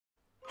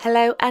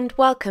Hello and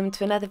welcome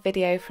to another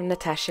video from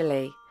Natasha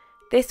Lee.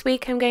 This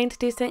week I'm going to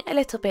do something a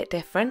little bit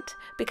different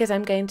because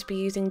I'm going to be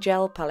using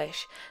gel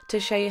polish to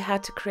show you how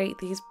to create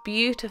these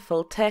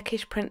beautiful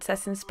Turkish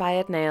princess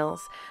inspired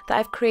nails that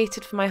I've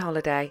created for my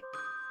holiday.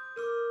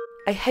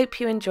 I hope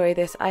you enjoy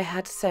this. I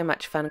had so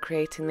much fun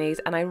creating these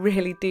and I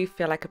really do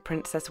feel like a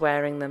princess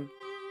wearing them.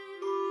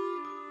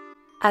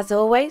 As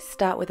always,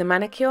 start with a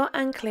manicure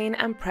and clean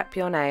and prep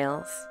your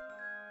nails.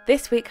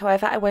 This week,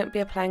 however, I won't be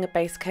applying a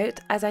base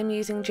coat as I'm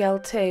using gel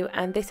too,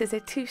 and this is a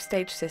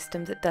two-stage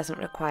system that doesn't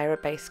require a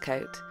base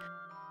coat.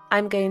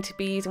 I'm going to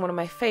be using one of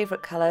my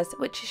favourite colours,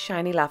 which is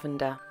shiny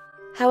lavender.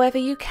 However,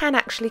 you can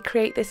actually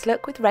create this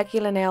look with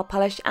regular nail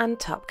polish and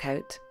top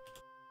coat.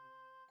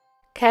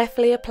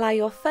 Carefully apply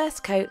your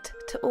first coat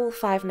to all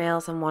 5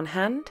 nails on one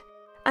hand,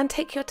 and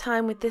take your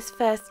time with this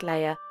first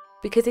layer,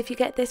 because if you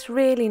get this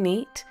really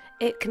neat,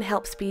 it can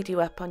help speed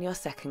you up on your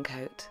second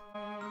coat.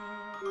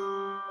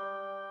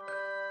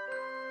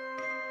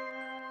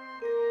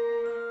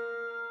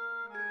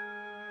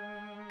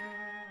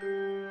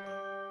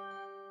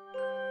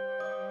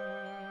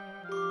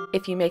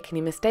 If you make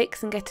any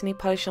mistakes and get any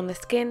polish on the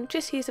skin,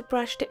 just use a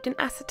brush dipped in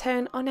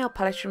acetone or nail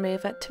polish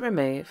remover to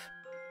remove.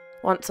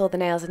 Once all the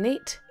nails are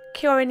neat,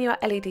 cure in your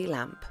LED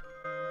lamp.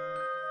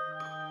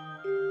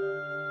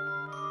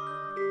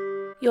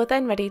 You're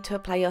then ready to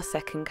apply your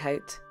second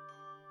coat.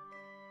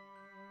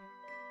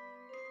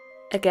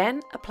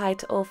 Again, apply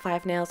to all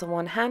 5 nails on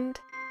one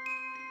hand,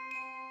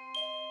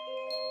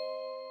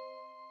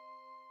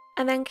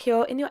 and then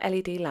cure in your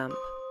LED lamp.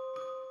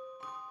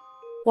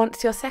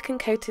 Once your second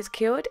coat is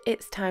cured,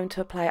 it's time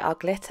to apply our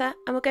glitter,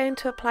 and we're going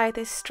to apply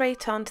this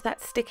straight onto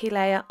that sticky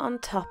layer on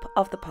top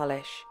of the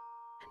polish.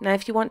 Now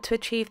if you want to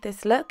achieve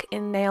this look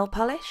in nail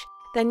polish,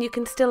 then you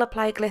can still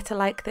apply glitter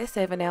like this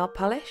over nail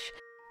polish.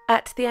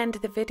 At the end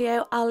of the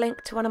video, I'll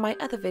link to one of my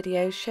other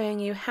videos showing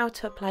you how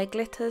to apply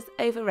glitters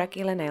over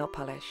regular nail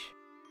polish.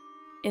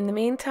 In the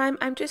meantime,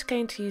 I'm just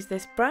going to use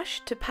this brush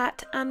to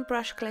pat and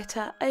brush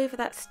glitter over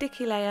that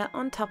sticky layer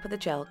on top of the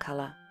gel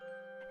colour.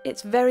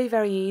 It's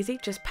very easy,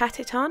 just pat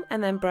it on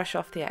and then brush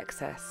off the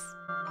excess.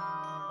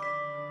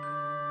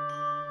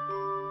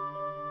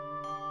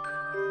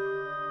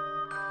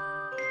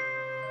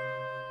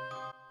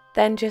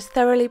 Then just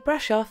thoroughly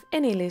brush off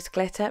any loose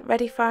glitter,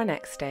 ready for our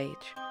next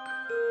stage.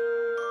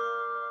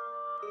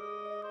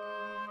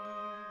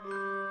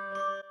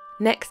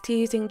 Next, to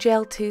using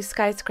Gel 2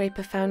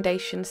 Skyscraper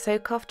Foundation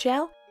Soak Off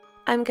Gel,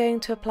 I'm going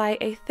to apply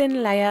a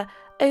thin layer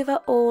over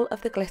all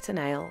of the glitter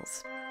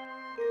nails.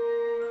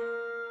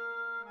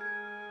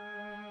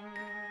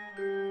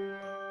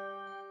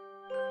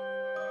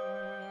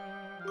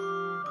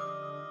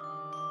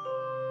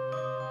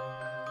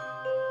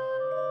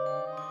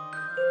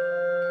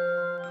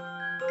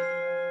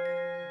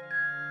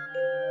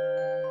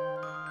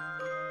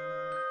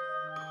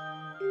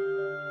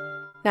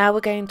 Now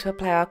we're going to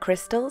apply our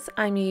crystals.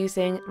 I'm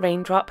using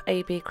Raindrop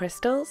AB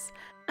crystals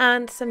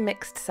and some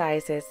mixed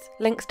sizes.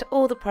 Links to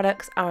all the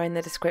products are in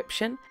the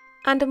description,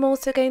 and I'm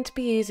also going to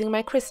be using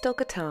my crystal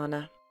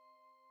katana.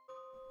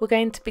 We're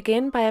going to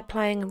begin by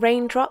applying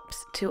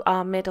raindrops to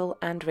our middle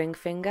and ring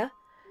finger,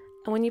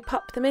 and when you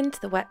pop them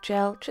into the wet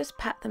gel, just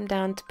pat them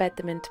down to bed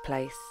them into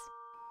place.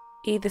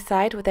 Either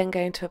side, we're then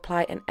going to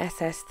apply an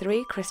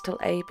SS3 Crystal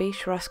AB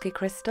Swarovski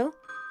crystal,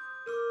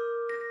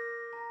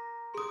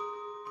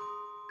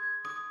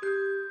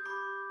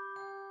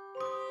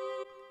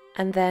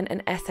 and then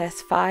an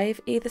SS5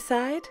 either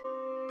side.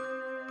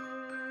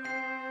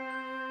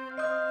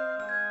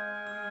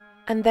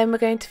 And then we're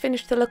going to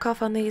finish the look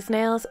off on these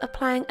nails,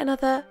 applying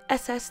another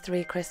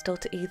SS3 crystal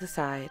to either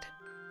side.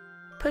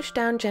 Push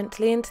down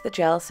gently into the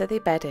gel so they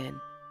bed in.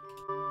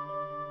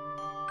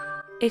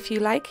 If you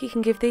like, you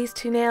can give these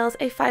 2 nails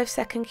a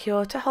 5-second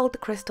cure to hold the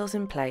crystals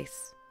in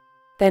place.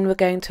 Then we're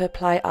going to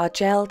apply our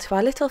gel to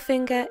our little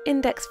finger,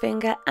 index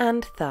finger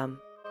and thumb.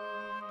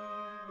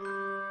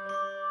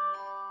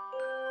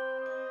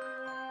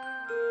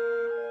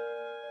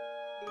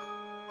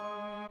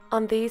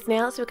 On these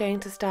nails, we're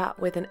going to start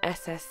with an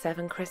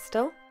SS7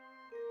 crystal,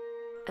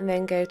 and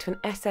then go to an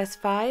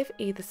SS5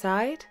 either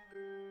side,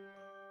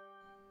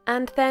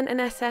 and then an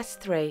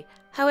SS3.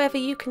 However,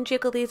 you can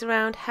jiggle these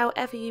around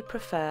however you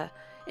prefer.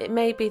 It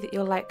may be that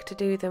you'll like to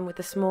do them with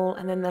the small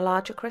and then the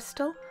larger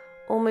crystal,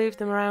 or move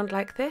them around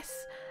like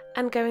this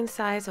and go in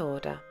size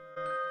order.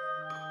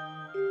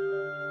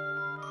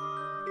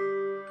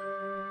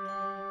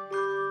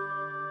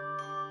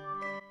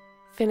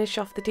 Finish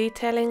off the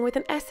detailing with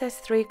an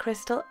SS3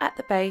 crystal at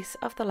the base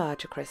of the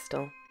larger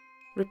crystal.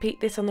 Repeat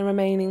this on the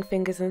remaining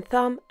fingers and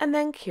thumb and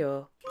then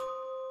cure.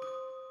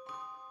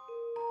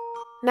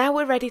 Now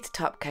we're ready to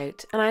top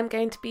coat, and I'm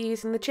going to be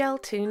using the Gel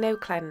 2 No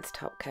Cleanse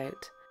top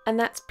coat. And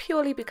that's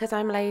purely because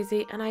I'm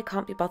lazy and I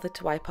can't be bothered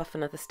to wipe off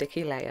another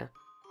sticky layer.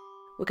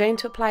 We're going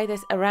to apply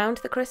this around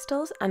the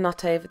crystals and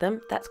not over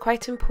them. That's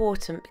quite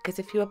important because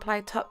if you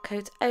apply top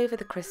coat over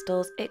the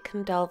crystals, it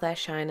can dull their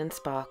shine and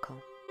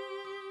sparkle.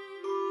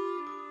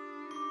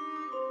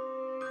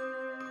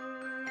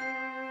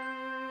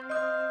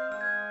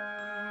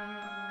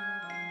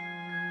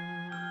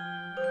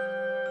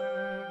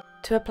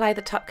 To apply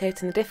the top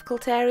coat in the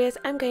difficult areas,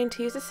 I'm going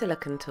to use a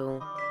silicone tool.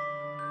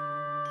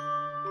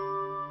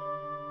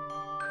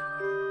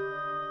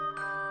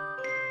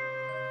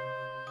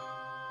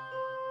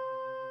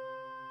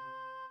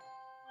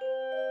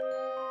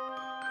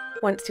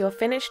 Once you're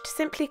finished,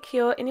 simply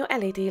cure in your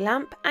LED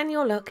lamp and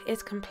your look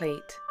is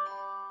complete.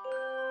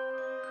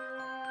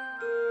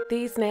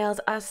 These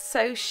nails are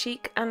so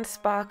chic and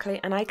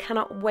sparkly, and I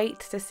cannot wait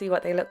to see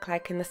what they look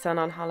like in the sun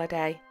on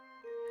holiday.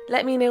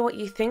 Let me know what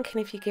you think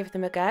and if you give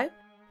them a go.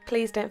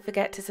 Please don't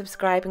forget to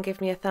subscribe and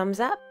give me a thumbs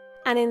up.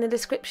 And in the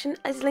description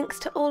is links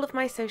to all of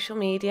my social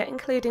media,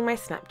 including my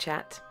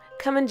Snapchat.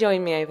 Come and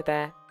join me over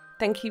there.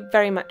 Thank you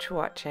very much for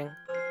watching.